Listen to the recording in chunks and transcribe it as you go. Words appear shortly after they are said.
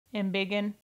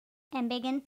Embiggen.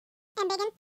 Embiggen. Embiggen.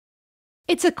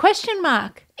 It's a question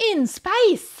mark. In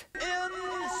space.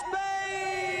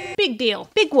 Big deal.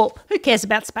 Big whoop. Who cares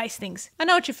about space things? I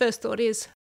know what your first thought is.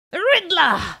 The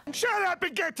Riddler! Shut up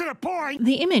and get to the point!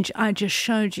 The image I just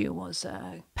showed you was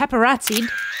paparazzied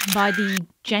by the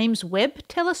James Webb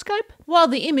telescope. While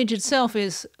the image itself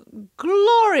is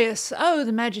glorious, oh,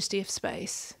 the majesty of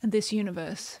space and this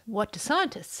universe, what do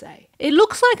scientists say? It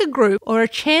looks like a group or a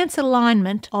chance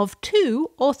alignment of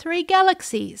 2 or 3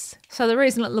 galaxies. So the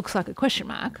reason it looks like a question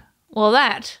mark, well,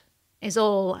 that is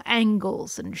all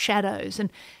angles and shadows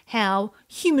and how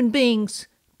human beings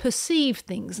perceive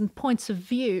things and points of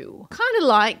view. Kind of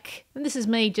like, and this is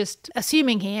me just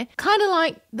assuming here, kind of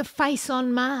like the face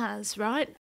on Mars, right?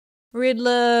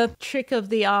 Riddler, trick of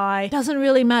the eye, doesn't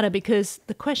really matter because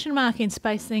the question mark in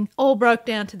space thing all broke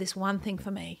down to this one thing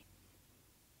for me.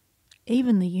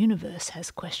 Even the universe has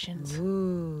questions.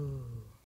 Ooh.